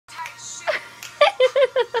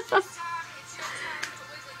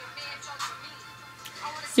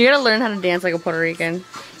You gotta learn how to dance like a Puerto Rican.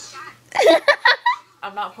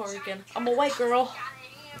 I'm not Puerto Rican. I'm a white girl.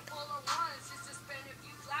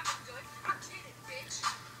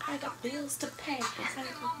 I got bills to pay. I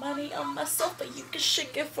got money on myself, but you can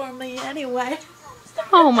shake it for me anyway.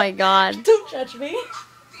 Oh my god. Don't judge me.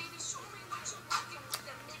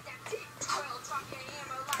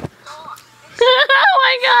 Oh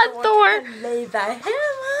my god, Thor. Lay thy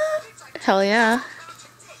hammer. Hell yeah.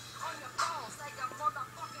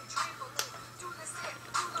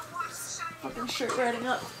 Fucking shirt riding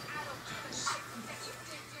up.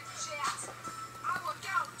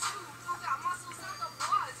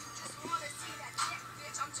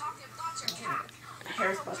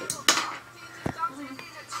 Hair's bucket.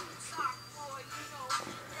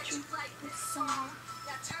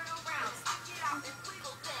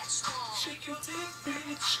 Shake your dick,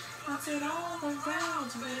 bitch. Bounce it all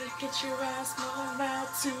around. Get your ass moving right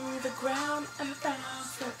to the ground and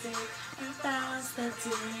bounce that dick and bounce that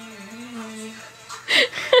dick.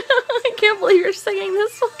 I can't believe you're singing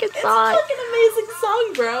this fucking song. It's a fucking amazing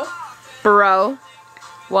song, bro. Bro.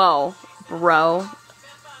 Whoa. Bro.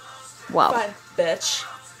 Whoa. Fine, bitch.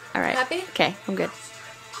 Alright. Happy? Okay, I'm good.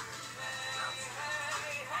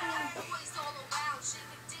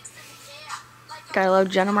 Gotta love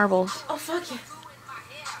Jenna Marbles. Oh, fuck yeah.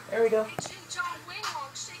 There we go. Sorry,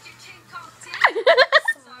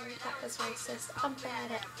 that was racist. I'm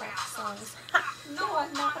bad at rap songs. No,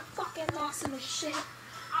 I'm not. I'm fucking awesome as shit.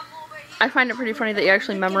 I find it pretty funny that you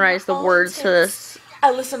actually memorize the words to this.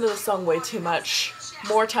 I listen to this song way too much.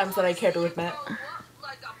 More times than I care to admit.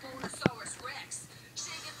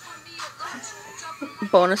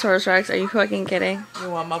 Bonosaurus Rex, are you fucking kidding? You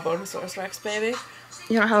want my Bonosaurus Rex, baby?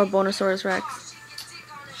 You don't have a Bonosaurus Rex.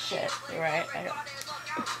 Shit, you're right. I don't.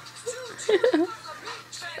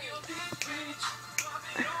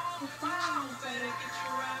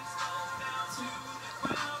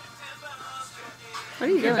 What are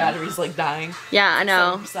you Your doing? battery's like dying. Yeah, I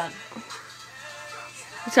know. 7%.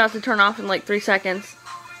 You still have to turn off in like 3 seconds.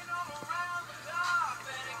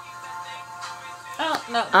 Oh,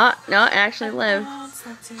 no. No, it actually lived.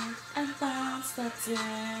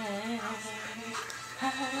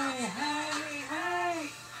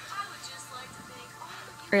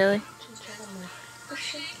 Really? For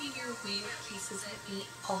shaking your weird pieces at me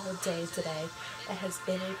all day today. It has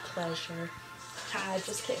been a pleasure. Hi,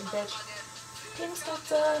 just kidding, bitch. Team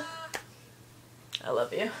Sculptor. I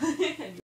love you.